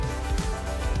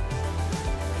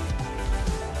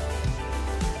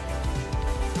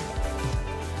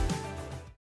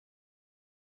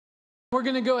We're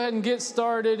going to go ahead and get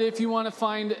started if you want to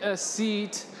find a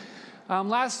seat.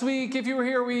 Last week, if you were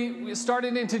here, we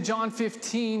started into John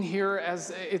 15 here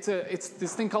as it's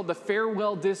this thing called the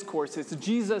farewell discourse. It's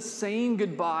Jesus saying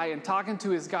goodbye and talking to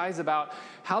his guys about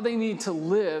how they need to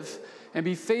live and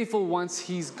be faithful once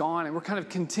he's gone. And we're kind of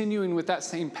continuing with that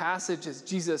same passage as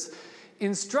Jesus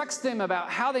instructs them about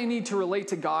how they need to relate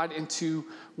to God and to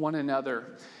one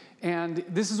another. And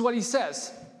this is what he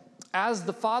says: "As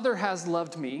the Father has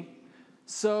loved me,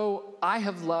 so I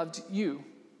have loved you.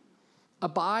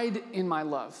 Abide in my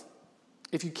love.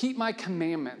 If you keep my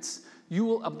commandments, you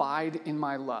will abide in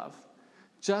my love,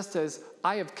 just as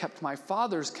I have kept my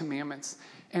Father's commandments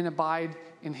and abide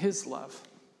in his love.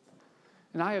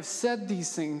 And I have said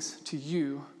these things to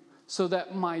you so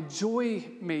that my joy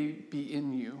may be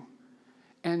in you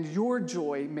and your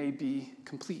joy may be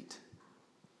complete."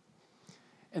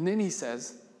 And then he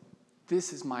says,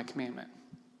 "This is my commandment,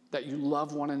 that you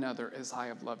love one another as I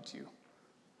have loved you.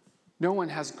 No one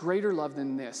has greater love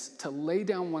than this, to lay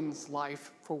down one's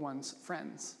life for one's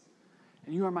friends.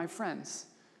 And you are my friends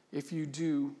if you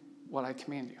do what I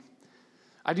command you.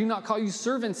 I do not call you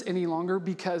servants any longer,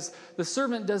 because the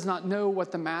servant does not know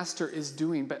what the master is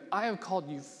doing, but I have called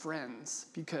you friends,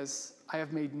 because I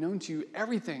have made known to you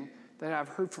everything that I have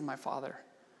heard from my Father.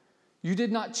 You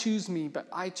did not choose me, but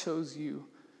I chose you,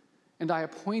 and I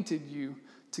appointed you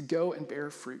to go and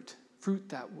bear fruit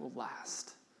that will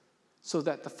last, so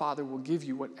that the Father will give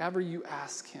you whatever you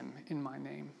ask him in my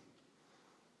name.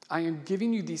 I am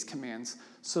giving you these commands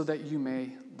so that you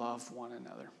may love one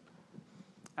another."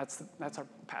 That's our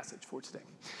passage for today.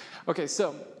 Okay,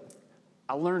 so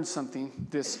I learned something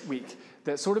this week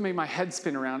that sort of made my head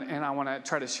spin around, and I want to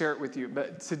try to share it with you.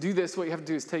 But to do this, what you have to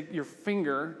do is take your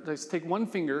finger, just take one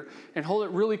finger and hold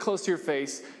it really close to your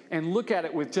face and look at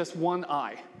it with just one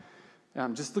eye.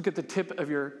 Just look at the tip of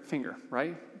your finger,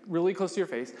 right? Really close to your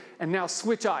face. And now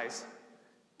switch eyes.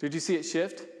 Did you see it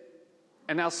shift?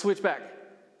 And now switch back.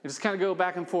 And just kind of go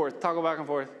back and forth, toggle back and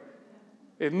forth.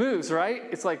 It moves, right?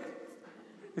 It's like,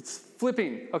 it's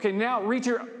flipping. Okay, now reach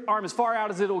your arm as far out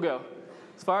as it'll go.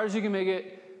 As far as you can make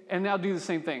it. And now do the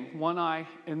same thing. One eye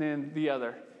and then the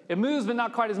other. It moves, but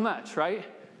not quite as much, right?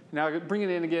 Now bring it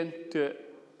in again. Do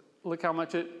it. Look how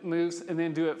much it moves. And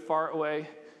then do it far away.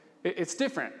 It's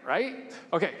different, right?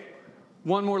 Okay,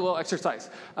 one more little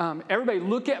exercise. Everybody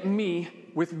look at me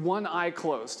with one eye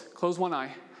closed. Close one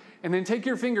eye. And then take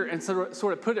your finger and sort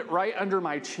of put it right under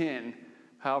my chin,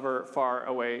 however far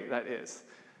away that is.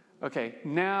 Okay,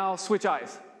 now switch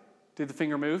eyes. Did the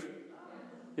finger move?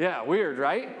 Yeah, weird,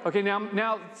 right? Okay,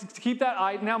 now keep that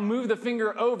eye. Now move the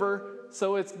finger over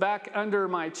so it's back under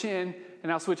my chin. And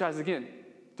now switch eyes again.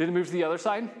 Did it move to the other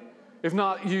side? If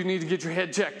not, you need to get your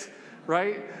head checked,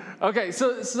 right? Okay,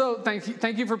 so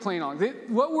thank you for playing along.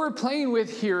 What we're playing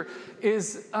with here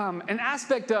is an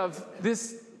aspect of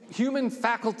this human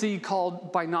faculty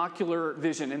called binocular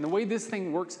vision. And the way this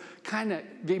thing works kind of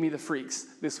gave me the freaks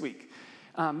this week.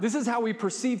 This is how we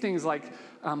perceive things like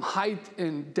height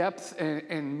and depth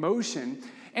and motion.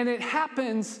 And it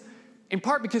happens in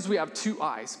part because we have two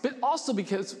eyes, but also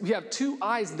because we have two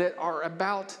eyes that are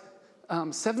about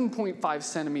 7.5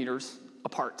 centimeters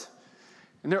apart.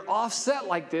 And they're offset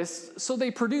like this, so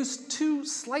they produce two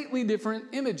slightly different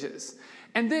images.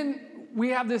 And then we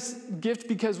have this gift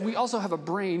because we also have a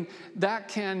brain that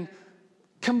can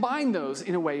combine those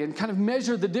in a way and kind of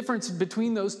measure the difference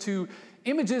between those two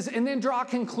images and then draw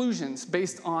conclusions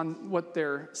based on what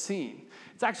they're seeing.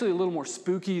 It's actually a little more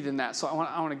spooky than that, so I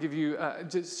want to give you,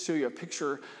 just show you a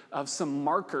picture of some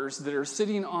markers that are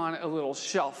sitting on a little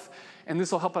shelf. And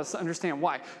this will help us understand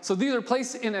why. So these are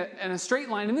placed in a straight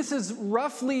line, and this is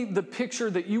roughly the picture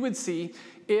that you would see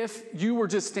if you were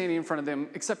just standing in front of them,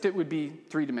 except it would be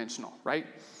three-dimensional, right?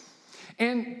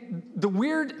 And the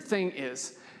weird thing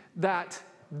is that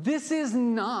this is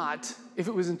not, if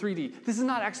it was in 3D, this is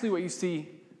not actually what you see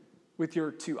with your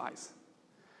two eyes.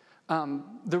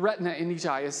 The retina in each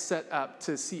eye is set up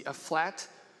to see a flat,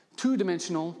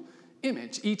 two-dimensional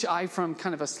image, each eye from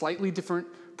kind of a slightly different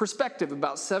perspective,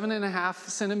 about 7.5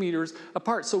 centimeters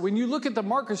apart. So when you look at the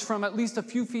markers from at least a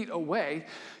few feet away,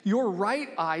 your right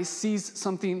eye sees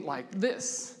something like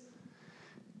this.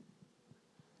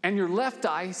 And your left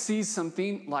eye sees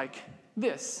something like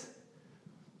this.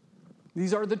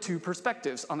 These are the two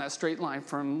perspectives on that straight line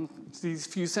from these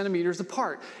few centimeters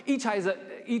apart. Each eye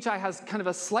has kind of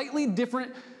a slightly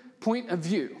different point of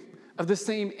view of the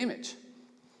same image.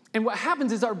 And what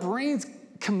happens is our brains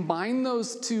combine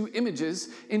those two images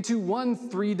into one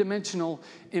three-dimensional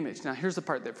image. Now, here's the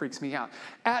part that freaks me out.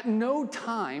 At no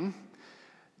time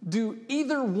do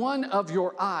either one of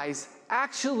your eyes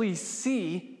actually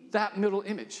see that middle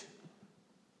image.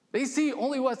 They see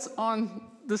only what's on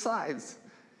the sides.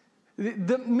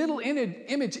 The middle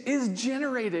image is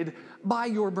generated by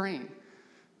your brain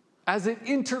as it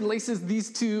interlaces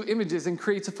these two images and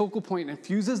creates a focal point and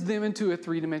fuses them into a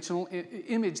three-dimensional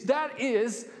image. That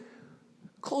is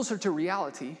closer to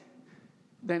reality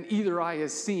than either eye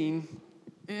is seen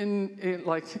in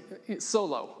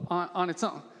solo on its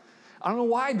own. I don't know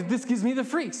why, but this gives me the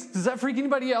freaks. Does that freak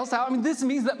anybody else out? I mean, this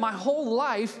means that my whole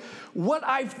life, what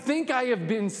I think I have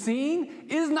been seeing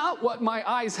is not what my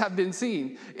eyes have been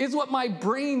seeing. It's what my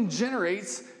brain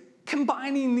generates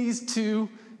combining these two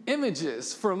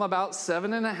images from about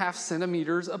 7.5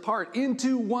 centimeters apart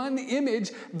into one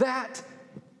image that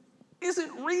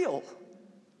isn't real.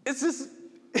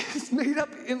 It's made up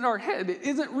in our head. It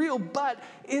isn't real, but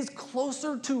is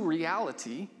closer to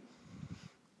reality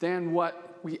than what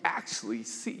we actually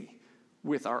see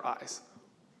with our eyes.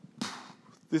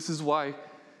 This is why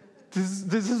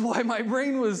my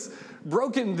brain was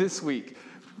broken this week.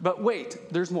 But wait,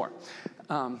 there's more.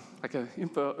 Like an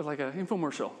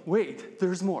infomercial. Wait,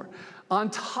 there's more. On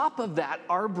top of that,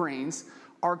 our brains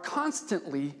are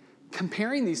constantly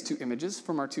comparing these two images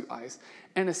from our two eyes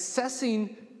and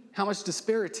assessing how much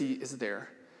disparity is there,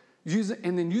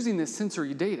 and then using this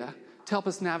sensory data to help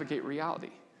us navigate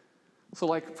reality. So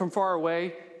like from far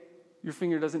away, your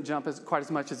finger doesn't jump quite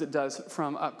as much as it does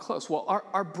from up close. Well,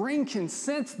 our brain can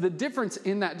sense the difference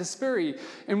in that disparity.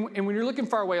 And when you're looking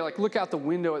far away, like look out the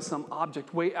window at some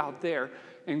object way out there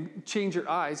and change your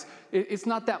eyes, it's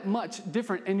not that much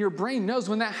different. And your brain knows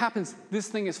when that happens, this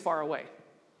thing is far away.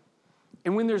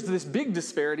 And when there's this big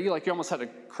disparity, like you almost had to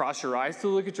cross your eyes to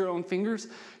look at your own fingers,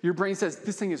 your brain says,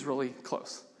 this thing is really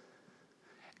close.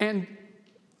 And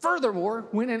furthermore,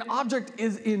 when an object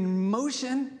is in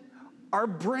motion, our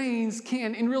brains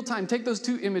can, in real time, take those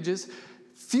two images,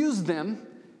 fuse them,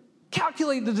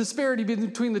 calculate the disparity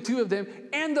between the two of them,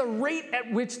 and the rate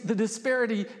at which the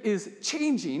disparity is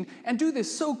changing, and do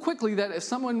this so quickly that if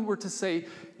someone were to, say,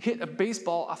 hit a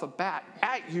baseball off a bat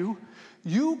at you,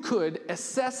 you could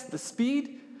assess the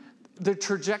speed, the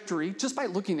trajectory, just by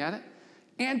looking at it,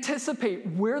 anticipate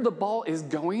where the ball is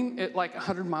going at like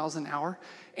 100 miles an hour,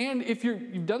 and if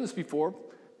you've done this before,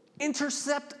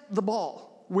 intercept the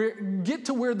ball, get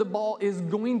to where the ball is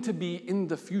going to be in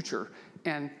the future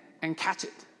and catch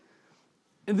it.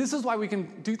 And this is why we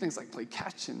can do things like play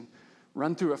catch and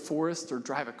run through a forest or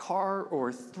drive a car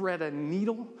or thread a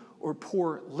needle or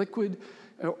pour liquid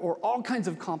or all kinds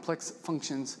of complex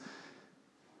functions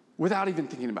without even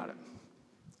thinking about it.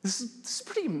 This is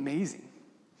pretty amazing.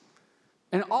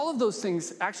 And all of those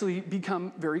things actually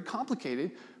become very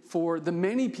complicated for the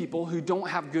many people who don't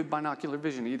have good binocular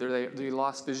vision. Either they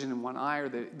lost vision in one eye or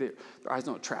their eyes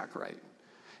don't track right.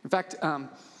 In fact,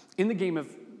 in the game of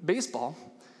baseball,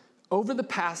 over the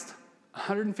past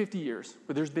 150 years,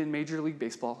 where there's been Major League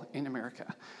Baseball in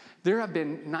America, there have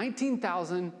been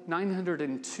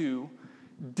 19,902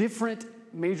 different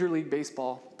Major League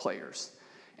Baseball players.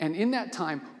 And in that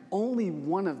time, only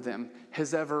one of them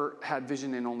has ever had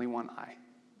vision in only one eye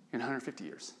in 150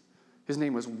 years. His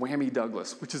name was Whammy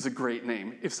Douglas, which is a great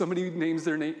name. If somebody names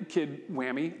their kid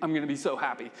Whammy, I'm going to be so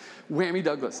happy. Whammy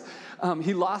Douglas.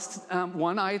 He lost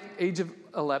one eye at the age of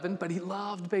 11, but he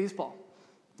loved baseball.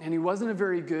 And he wasn't a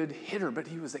very good hitter, but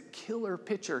he was a killer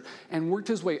pitcher and worked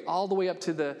his way all the way up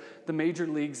to the major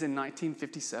leagues in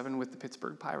 1957 with the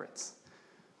Pittsburgh Pirates.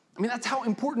 I mean, that's how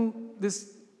important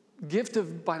this gift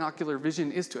of binocular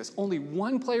vision is to us. Only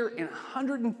one player in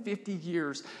 150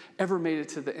 years ever made it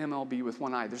to the MLB with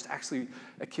one eye. There's actually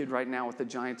a kid right now with the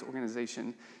Giants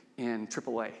organization in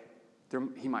AAA.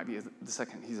 He might be the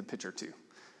second. He's a pitcher too.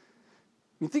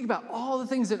 You think about all the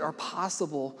things that are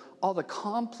possible, all the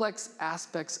complex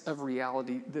aspects of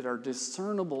reality that are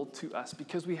discernible to us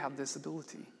because we have this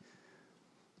ability.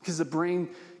 Because the brain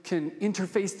can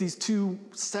interface these two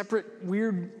separate,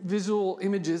 weird visual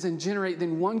images and generate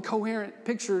then one coherent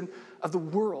picture of the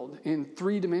world in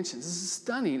 3 dimensions. This is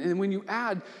stunning. And when you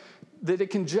add that it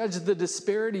can judge the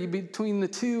disparity between the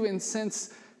two and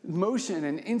sense motion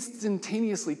and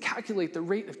instantaneously calculate the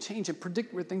rate of change and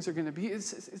predict where things are going to be,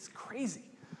 it's crazy.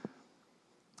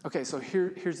 Okay, so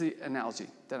here's the analogy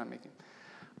that I'm making.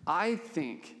 I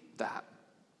think that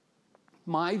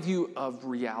my view of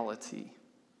reality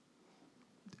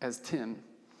as Tim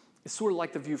is sort of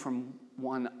like the view from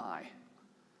one eye.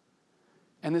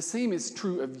 And the same is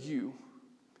true of you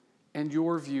and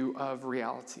your view of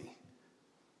reality.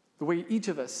 The way each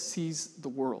of us sees the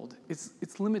world,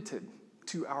 it's limited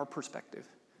to our perspective,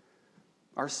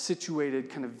 our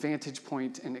situated kind of vantage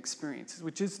point and experiences,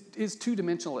 which is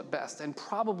two-dimensional at best and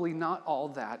probably not all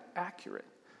that accurate.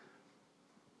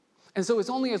 And so it's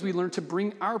only as we learn to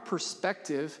bring our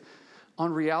perspective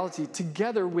on reality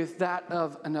together with that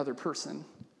of another person,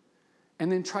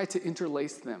 and then try to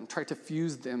interlace them, try to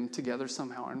fuse them together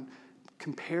somehow, and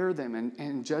compare them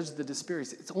and judge the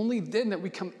disparities. It's only then that we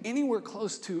come anywhere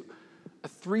close to a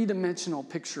three-dimensional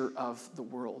picture of the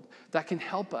world that can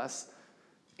help us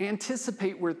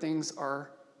anticipate where things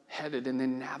are headed and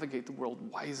then navigate the world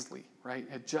wisely, right?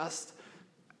 Adjust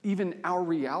even our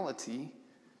reality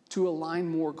to align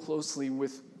more closely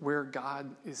with where God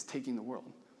is taking the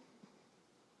world.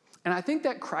 And I think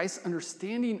that Christ's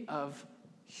understanding of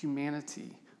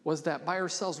humanity was that by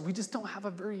ourselves, we just don't have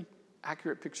a very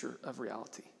accurate picture of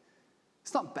reality.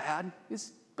 It's not bad,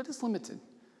 but it's limited.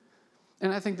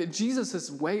 And I think that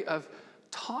Jesus' way of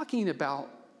talking about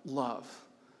love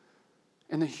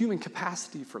and the human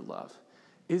capacity for love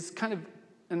is kind of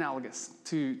analogous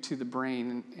to the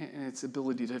brain and its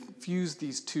ability to fuse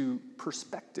these two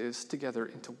perspectives together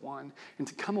into one, and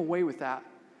to come away with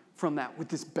with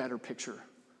this better picture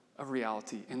of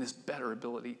reality and this better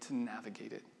ability to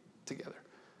navigate it together.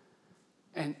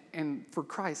 And for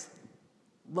Christ,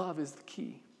 love is the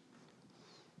key.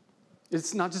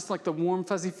 It's not just like the warm,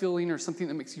 fuzzy feeling or something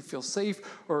that makes you feel safe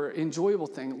or enjoyable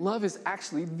thing. Love is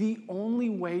actually the only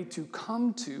way to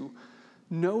come to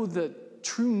know the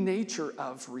true nature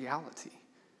of reality.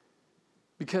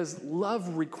 Because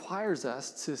love requires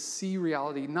us to see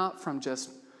reality not from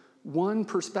just one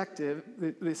perspective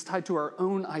that's tied to our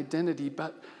own identity,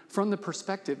 but from the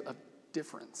perspective of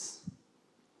difference.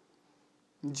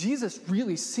 Jesus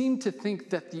really seemed to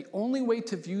think that the only way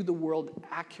to view the world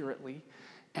accurately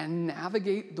and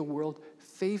navigate the world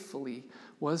faithfully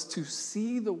was to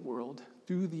see the world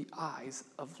through the eyes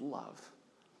of love.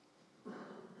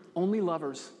 Only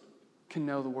lovers can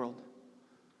know the world,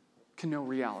 can know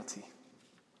reality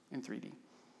in 3D.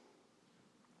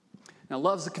 Now,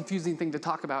 love's a confusing thing to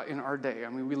talk about in our day. I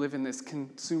mean, we live in this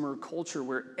consumer culture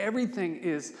where everything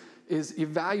is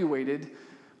evaluated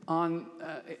on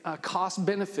a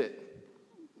cost-benefit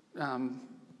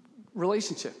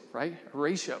relationship, right? A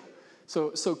ratio.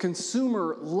 So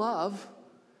consumer love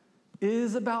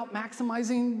is about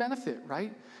maximizing benefit,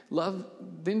 right? Love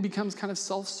then becomes kind of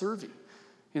self-serving.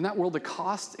 In that world,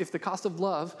 if the cost of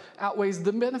love outweighs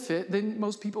the benefit, then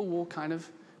most people will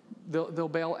they'll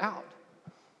bail out.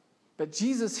 But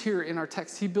Jesus here in our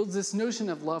text, he builds this notion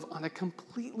of love on a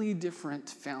completely different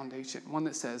foundation, one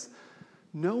that says,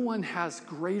 no one has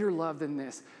greater love than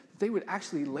this. They would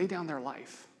actually lay down their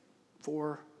life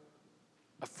for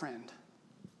a friend.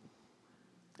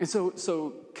 And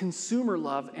so consumer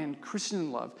love and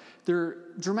Christian love, they're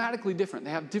dramatically different.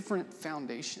 They have different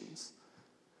foundations.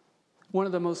 One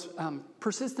of the most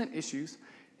persistent issues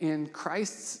in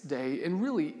Christ's day, and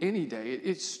really any day,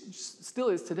 it still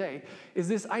is today, is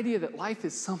this idea that life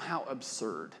is somehow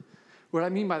absurd. What I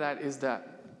mean by that is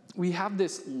that we have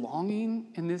this longing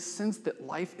in this sense that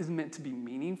life is meant to be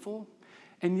meaningful,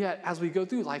 and yet as we go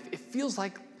through life, it feels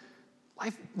like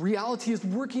reality is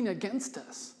working against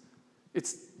us.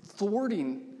 It's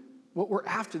thwarting what we're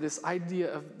after, this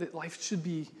idea of that life should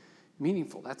be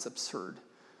meaningful. That's absurd.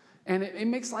 And it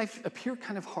makes life appear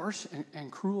kind of harsh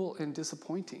and cruel and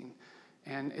disappointing.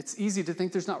 And it's easy to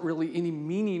think there's not really any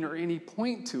meaning or any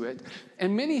point to it.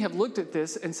 And many have looked at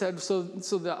this and said, so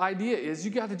the idea is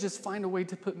you got to just find a way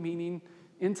to put meaning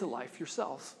into life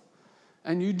yourself.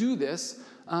 And you do this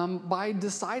by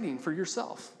deciding for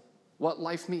yourself what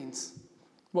life means,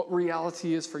 what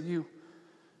reality is for you.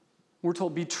 We're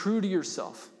told, be true to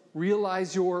yourself,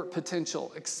 realize your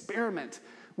potential, experiment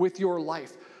with your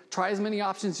life. Try as many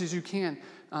options as you can.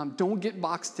 Don't get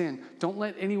boxed in. Don't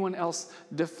let anyone else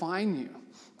define you.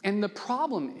 And the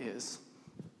problem is,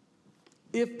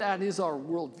 if that is our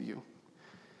worldview,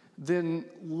 then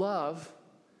love,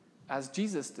 as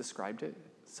Jesus described it,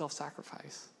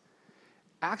 self-sacrifice,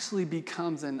 actually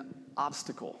becomes an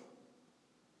obstacle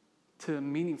to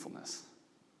meaningfulness.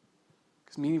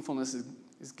 Because meaningfulness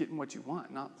is getting what you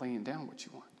want, not laying down what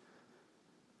you want.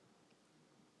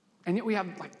 And yet we have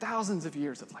thousands of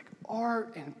years of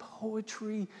art and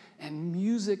poetry and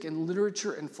music and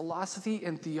literature and philosophy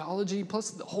and theology,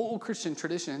 plus the whole Christian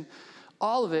tradition,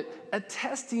 all of it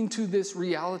attesting to this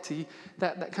reality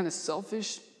that kind of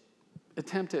selfish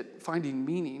attempt at finding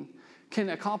meaning can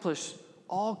accomplish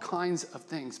all kinds of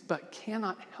things, but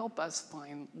cannot help us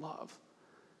find love.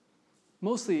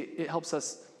 Mostly it helps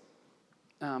us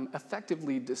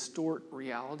effectively distort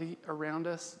reality around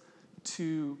us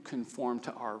to conform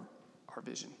to our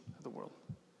vision of the world.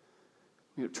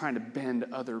 Trying to bend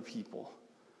other people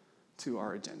to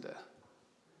our agenda.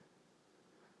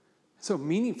 So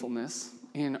meaningfulness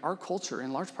in our culture,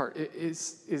 in large part,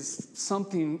 is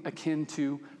something akin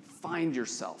to find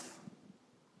yourself,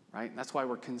 right? That's why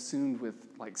we're consumed with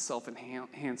like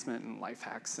self-enhancement and life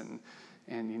hacks and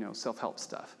self-help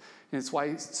stuff. And it's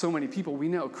why so many people we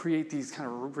know create these kind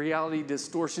of reality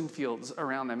distortion fields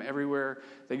around them everywhere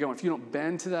they go. If you don't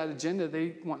bend to that agenda,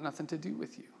 they want nothing to do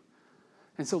with you.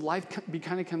 And so life kind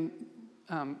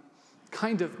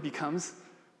of becomes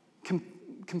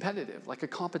competitive, like a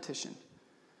competition.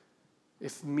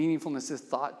 If meaningfulness is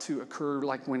thought to occur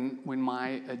like when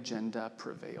my agenda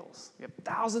prevails. We have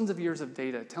thousands of years of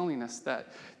data telling us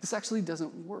that this actually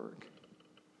doesn't work.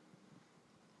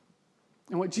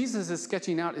 And what Jesus is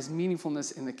sketching out is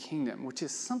meaningfulness in the kingdom, which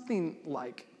is something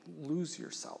like lose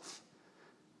yourself.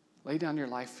 Lay down your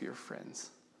life for your friends.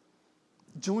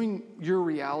 Join your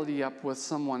reality up with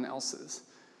someone else's.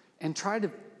 And try to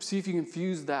see if you can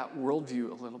fuse that worldview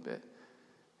a little bit.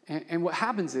 And what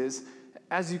happens is,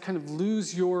 as you kind of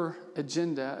lose your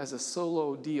agenda as a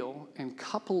solo deal and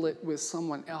couple it with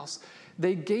someone else,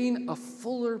 they gain a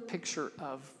fuller picture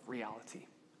of reality,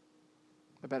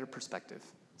 a better perspective.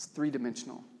 It's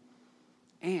three-dimensional.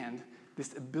 And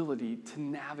this ability to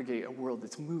navigate a world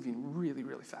that's moving really,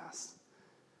 really fast.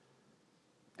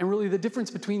 And really the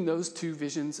difference between those two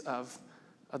visions of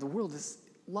the world is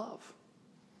love.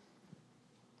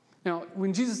 Now,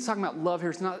 when Jesus is talking about love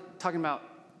here, he's not talking about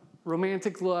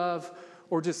romantic love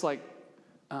or just like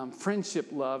friendship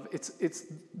love. It's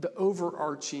the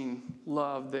overarching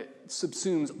love that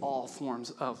subsumes all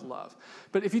forms of love.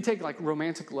 But if you take like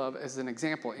romantic love as an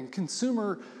example, in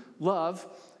consumer love,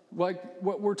 what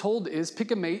we're told is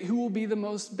pick a mate who will be the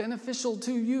most beneficial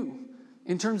to you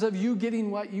in terms of you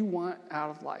getting what you want out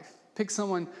of life. Pick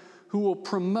someone who will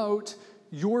promote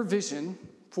your vision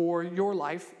for your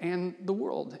life and the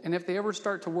world. And if they ever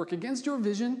start to work against your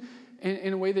vision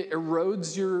in a way that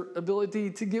erodes your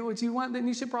ability to get what you want, then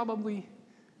you should probably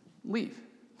leave,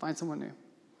 find someone new.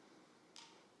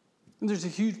 And there's a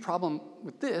huge problem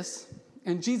with this,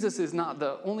 and Jesus is not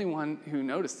the only one who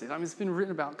noticed it. I mean, it's been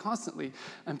written about constantly.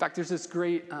 In fact, there's this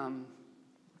great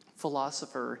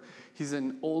philosopher. He's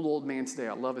an old man today.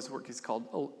 I love his work. He's called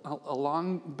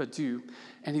Alain Badiou,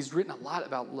 and he's written a lot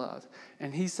about love.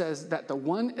 And he says that the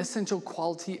one essential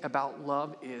quality about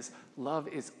love is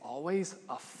always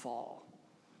a fall.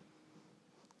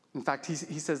 In fact, he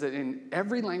says that in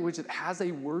every language that has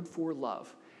a word for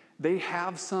love, they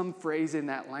have some phrase in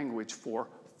that language for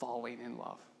falling in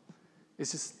love.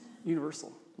 It's just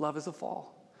universal. Love is a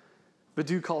fall.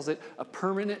 Badiou calls it a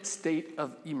permanent state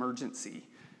of emergency.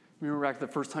 Remember back the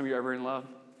first time you were ever in love?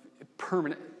 A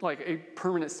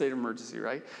permanent state of emergency,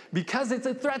 right? Because it's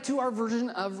a threat to our version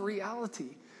of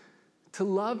reality. To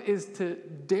love is to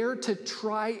dare to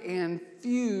try and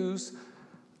fuse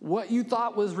what you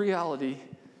thought was reality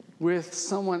with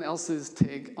someone else's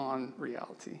take on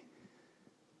reality,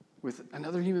 with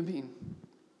another human being.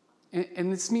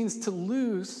 And this means to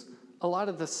lose a lot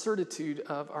of the certitude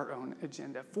of our own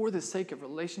agenda for the sake of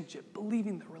relationship,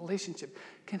 believing that relationship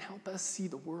can help us see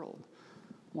the world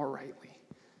more rightly.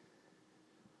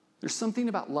 There's something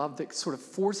about love that sort of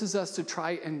forces us to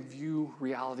try and view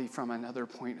reality from another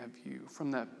point of view, from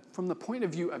the point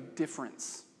of view of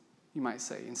difference, you might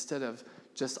say, instead of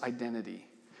just identity.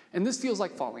 And this feels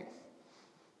like falling.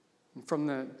 From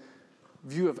the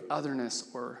view of otherness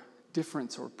or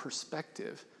difference or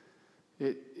perspective,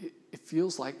 it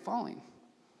feels like falling.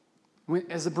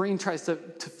 As the brain tries to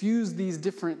fuse these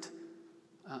different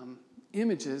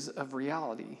images of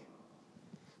reality,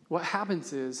 what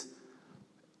happens is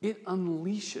it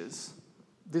unleashes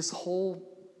this whole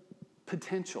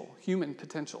potential, human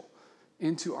potential,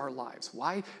 into our lives.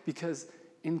 Why? Because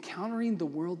encountering the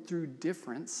world through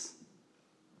difference,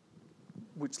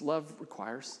 which love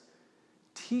requires,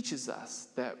 teaches us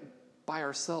that by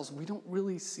ourselves we don't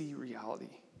really see reality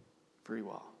very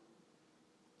well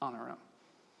on our own.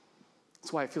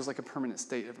 That's why it feels like a permanent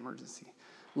state of emergency.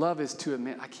 Love is to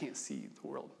admit I can't see the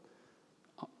world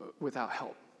without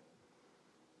help.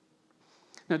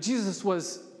 Now, Jesus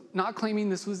was not claiming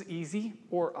this was easy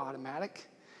or automatic.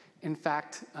 In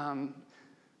fact,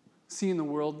 seeing the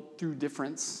world through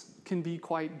difference can be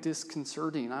quite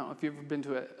disconcerting. I don't know if you've ever been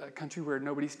to a country where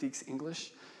nobody speaks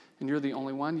English and you're the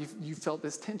only one. You felt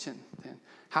this tension then.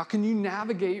 How can you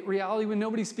navigate reality when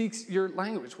nobody speaks your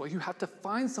language? Well, you have to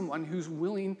find someone who's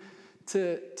willing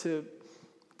to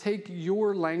take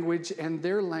your language and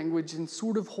their language and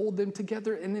sort of hold them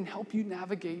together and then help you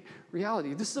navigate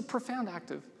reality. This is a profound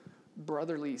act of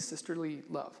brotherly, sisterly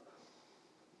love,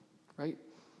 right?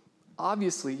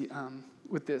 Obviously,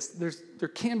 with this, there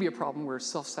can be a problem where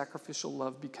self-sacrificial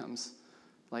love becomes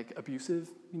like abusive,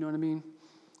 you know what I mean?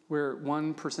 Where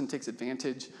one person takes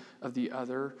advantage of the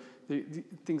other.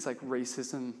 Things like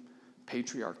racism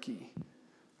patriarchy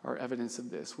are evidence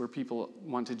of this, where people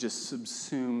want to just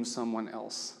subsume someone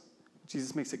else.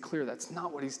 Jesus makes it clear that's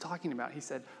not what he's talking about. He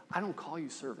said, I don't call you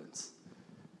servants.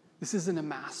 This isn't a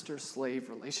master-slave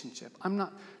relationship. I'm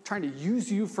not trying to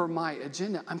use you for my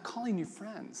agenda. I'm calling you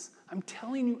friends. I'm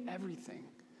telling you everything.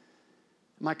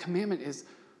 My commandment is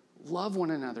love one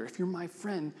another. If you're my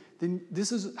friend, then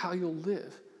this is how you'll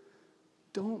live.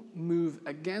 Don't move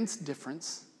against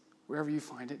difference wherever you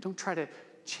find it. Don't try to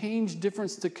change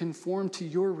difference to conform to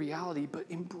your reality, but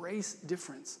embrace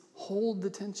difference. Hold the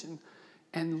tension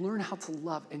and learn how to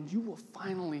love, and you will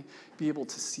finally be able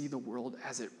to see the world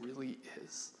as it really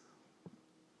is.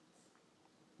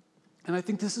 And I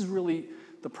think this is really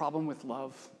the problem with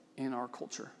love in our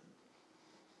culture.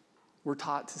 We're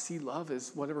taught to see love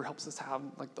as whatever helps us have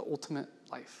like the ultimate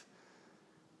life.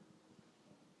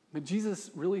 But Jesus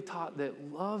really taught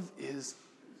that love is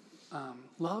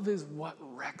what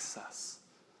wrecks us.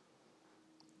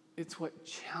 It's what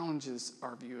challenges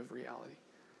our view of reality.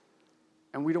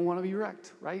 And we don't want to be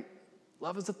wrecked, right?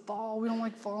 Love is a fall. We don't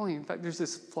like falling. In fact, there's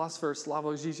this philosopher,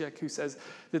 Slavoj Žižek, who says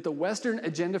that the Western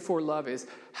agenda for love is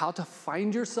how to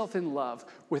find yourself in love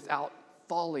without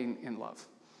falling in love.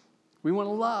 We want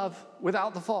to love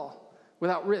without the fall,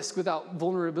 without risk, without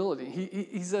vulnerability.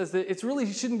 He says that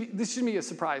this shouldn't be a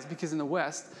surprise, because in the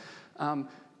West,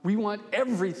 we want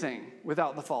everything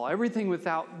without the fall, everything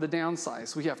without the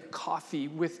downsides. We have coffee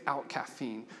without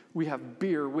caffeine. We have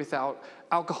beer without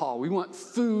alcohol. We want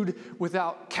food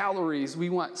without calories. We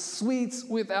want sweets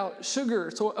without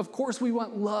sugar. So, of course, we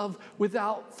want love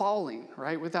without falling,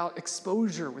 right? Without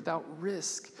exposure, without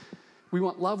risk. We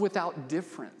want love without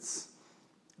difference.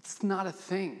 It's not a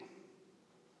thing.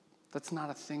 That's not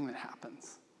a thing that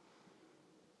happens.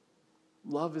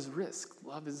 Love is risk.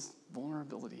 Love is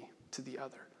vulnerability to the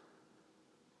other.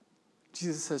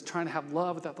 Jesus says trying to have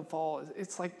love without the fall,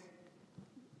 it's like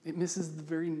it misses the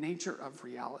very nature of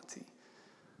reality.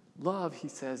 Love, he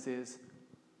says, is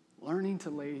learning to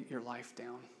lay your life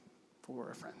down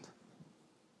for a friend.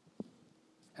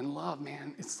 And love,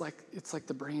 man, it's like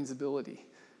the brain's ability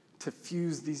to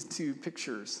fuse these two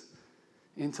pictures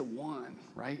into one,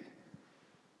 right?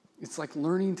 It's like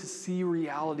learning to see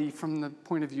reality from the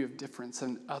point of view of difference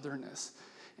and otherness.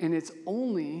 And it's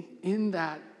only in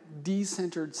that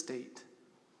decentered state,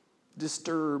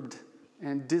 disturbed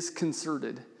and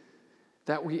disconcerted,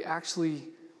 that we actually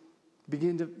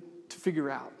begin to figure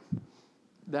out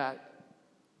that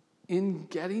in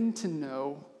getting to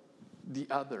know the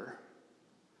other,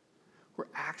 we're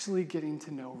actually getting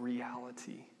to know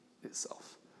reality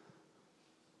itself.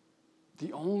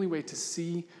 The only way to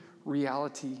see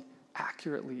reality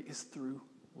accurately is through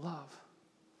love.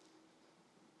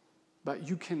 But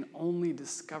you can only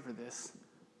discover this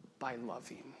by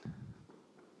loving.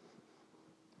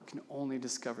 You can only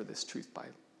discover this truth by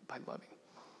loving.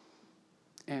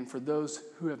 And for those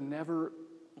who have never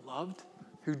loved,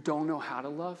 who don't know how to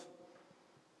love,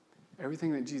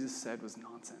 everything that Jesus said was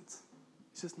nonsense.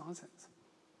 It's just nonsense.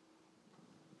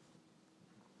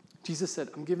 Jesus said,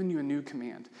 I'm giving you a new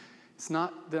command. It's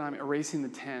not that I'm erasing the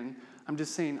 10. I'm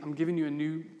just saying I'm giving you a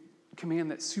new command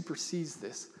that supersedes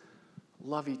this.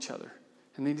 Love each other.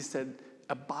 And then he said,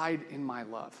 abide in my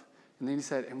love. And then he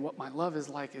said, and what my love is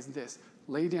like is this: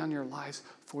 lay down your lives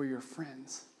for your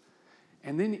friends.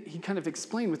 And then he kind of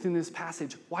explained within this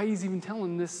passage why he's even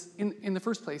telling this in the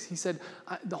first place. He said,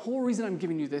 the whole reason I'm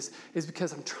giving you this is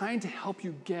because I'm trying to help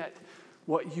you get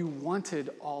what you wanted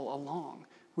all along,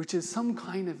 which is some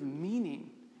kind of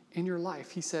meaning in your life.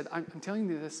 He said, I'm telling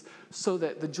you this so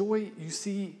that the joy you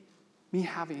see me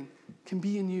having can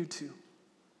be in you too.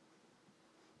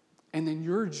 And then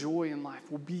your joy in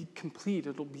life will be complete.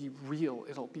 It'll be real.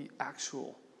 It'll be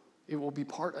actual. It will be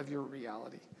part of your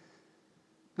reality.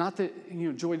 Not that,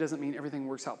 joy doesn't mean everything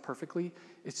works out perfectly.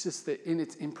 It's just that in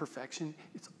its imperfection,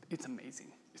 it's amazing.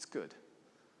 It's good.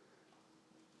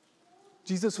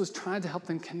 Jesus was trying to help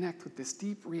them connect with this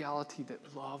deep reality that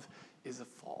love is a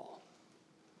fall.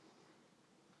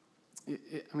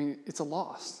 It's a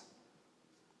loss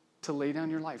to lay down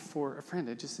your life for a friend.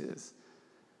 It just is.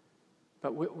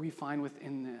 But what we find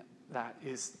within that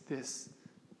is this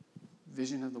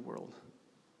vision of the world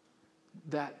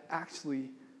that actually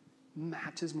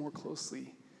matches more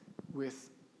closely with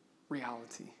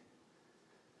reality.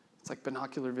 It's like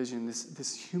binocular vision.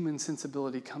 This human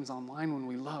sensibility comes online when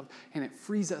we love, and it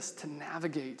frees us to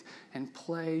navigate and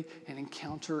play and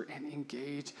encounter and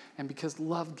engage. And because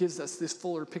love gives us this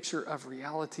fuller picture of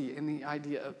reality and the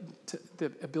idea of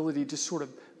the ability to sort of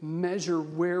measure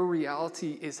where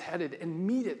reality is headed and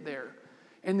meet it there,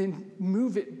 and then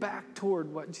move it back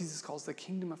toward what Jesus calls the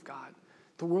kingdom of God,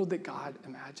 the world that God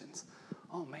imagines.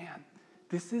 Oh man,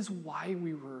 This is why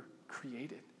we were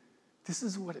created. This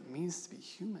is what it means to be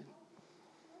human.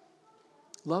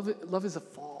 Love is a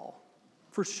fall,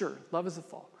 for sure. Love is a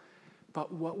fall.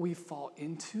 But what we fall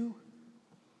into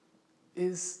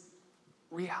is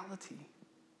reality.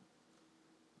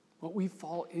 What we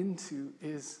fall into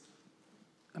is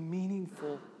a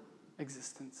meaningful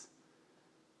existence.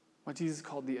 What Jesus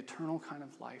called the eternal kind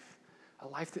of life. A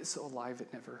life that's so alive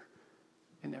it never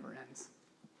ends.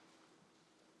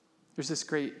 There's this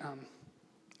great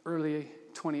early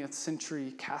 20th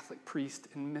century Catholic priest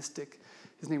and mystic.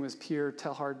 His name was Pierre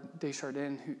Teilhard de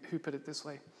Chardin, who put it this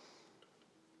way.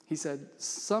 He said,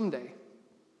 someday,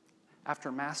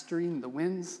 after mastering the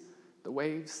winds, the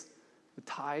waves, the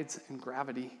tides, and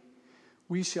gravity,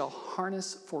 we shall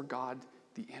harness for God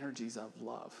the energies of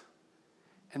love.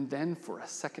 And then for a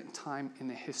second time in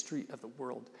the history of the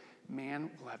world, man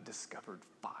will have discovered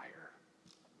fire.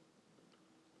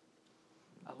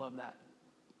 I love that.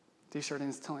 Deschardins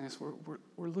is telling us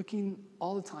we're looking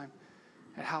all the time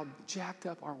at how jacked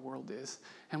up our world is,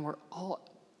 and we're all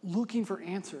looking for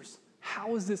answers.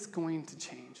 How is this going to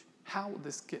change? How will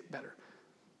this get better?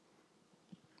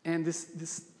 And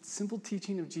this simple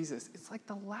teaching of Jesus, it's like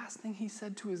the last thing he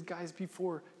said to his guys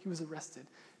before he was arrested.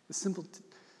 The simple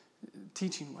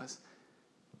teaching was,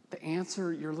 the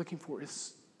answer you're looking for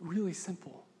is really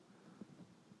simple.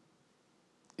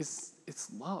 It's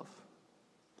love.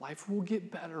 Life will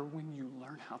get better when you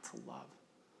learn how to love.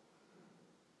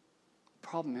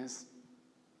 Problem is,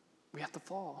 we have to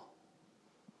fall.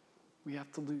 We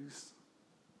have to lose.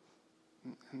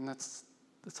 And that's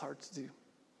hard to do.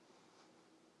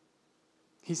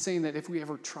 He's saying that if we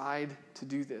ever tried to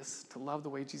do this, to love the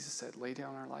way Jesus said, lay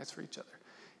down our lives for each other,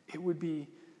 it would be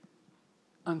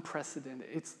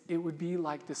unprecedented. It would be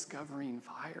like discovering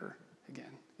fire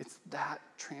again. It's that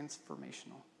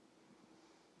transformational.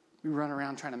 We run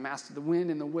around trying to master the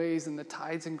wind and the waves and the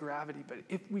tides and gravity, but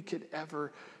if we could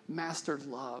ever master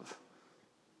love,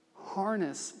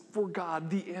 harness for God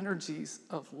the energies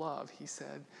of love, he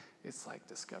said, it's like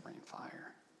discovering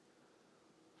fire.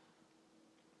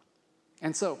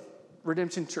 And so,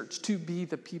 Redemption Church, to be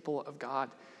the people of God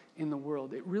in the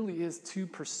world, it really is to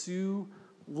pursue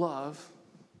love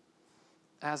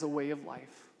as a way of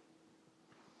life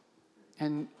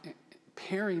and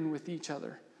pairing with each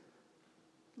other,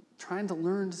 trying to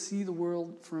learn to see the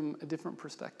world from a different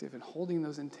perspective and holding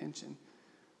those in tension,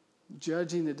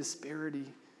 judging the disparity,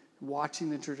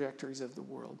 watching the trajectories of the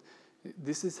world.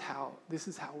 This is how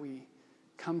we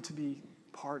come to be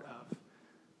part of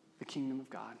the kingdom of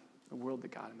God, the world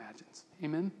that God imagines.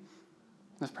 Amen?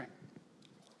 Let's pray.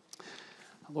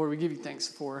 Lord, we give you thanks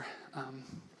for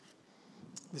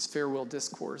this farewell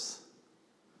discourse.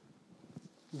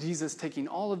 Jesus taking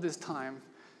all of this time,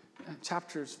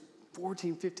 chapters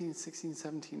 14, 15, 16,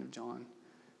 17 of John,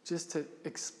 just to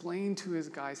explain to his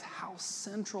guys how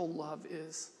central love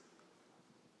is.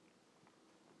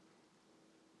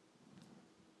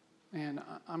 And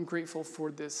I'm grateful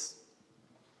for this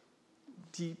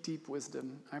deep, deep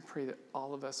wisdom. I pray that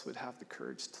all of us would have the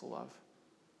courage to love.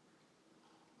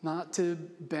 Not to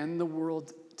bend the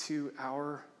world to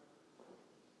our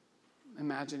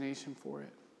imagination for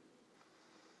it,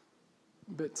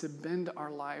 but to bend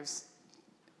our lives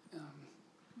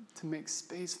to make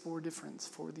space for difference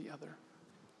for the other.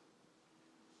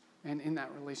 And in that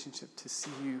relationship, to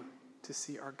see you, to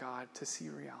see our God, to see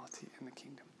reality in the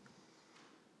kingdom.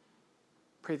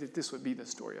 Pray that this would be the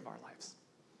story of our lives.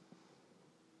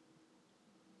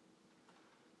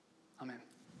 Amen.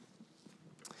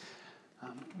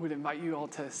 Would invite you all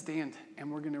to stand,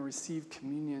 and we're going to receive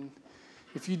communion.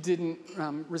 If you didn't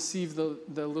receive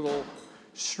the little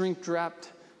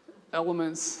shrink-wrapped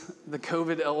elements, the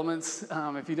COVID elements,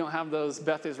 if you don't have those,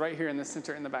 Beth is right here in the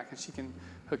center in the back, and she can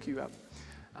hook you up.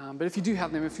 But if you do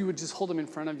have them, if you would just hold them in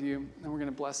front of you, and we're going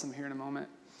to bless them here in a moment.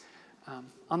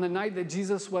 On the night that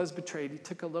Jesus was betrayed, he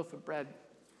took a loaf of bread,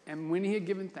 and when he had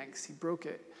given thanks, he broke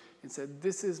it and said,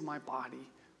 "This is my body,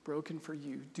 broken for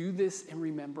you. Do this in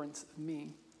remembrance of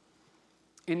me."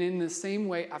 And in the same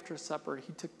way, after supper,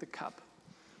 he took the cup,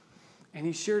 and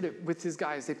he shared it with his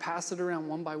guys. They passed it around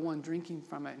one by one, drinking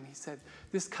from it, and he said,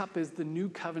 "This cup is the new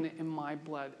covenant in my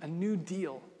blood, a new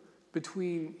deal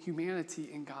between humanity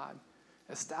and God,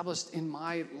 established in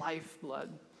my lifeblood."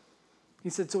 He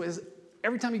said, so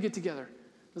every time you get together,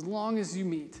 as long as you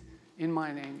meet in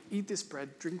my name, eat this bread,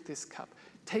 drink this cup,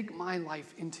 take my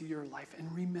life into your life,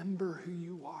 and remember who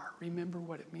you are. Remember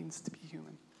what it means to be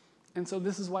human. And so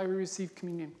this is why we receive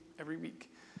communion every week.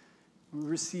 We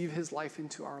receive his life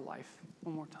into our life.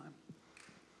 One more time.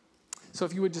 So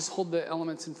if you would just hold the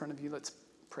elements in front of you, let's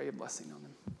pray a blessing on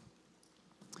them.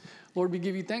 Lord, we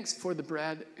give you thanks for the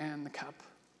bread and the cup.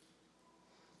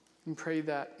 And pray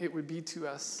that it would be to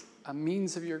us a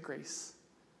means of your grace,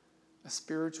 a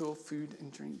spiritual food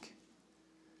and drink.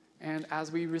 And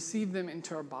as we receive them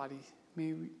into our body,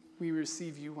 may we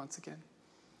receive you once again.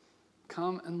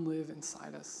 Come and live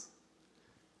inside us.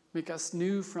 Make us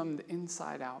new from the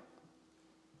inside out.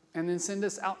 And then send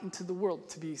us out into the world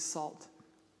to be salt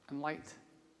and light.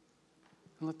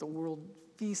 And let the world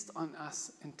feast on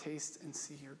us and taste and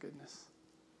see your goodness.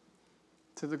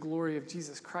 To the glory of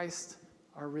Jesus Christ,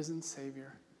 our risen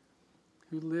Savior,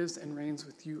 who lives and reigns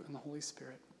with you and the Holy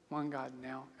Spirit, one God,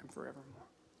 now and forevermore.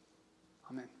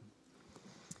 Amen.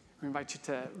 We invite you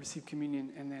to receive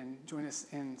communion and then join us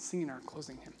in singing our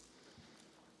closing hymn.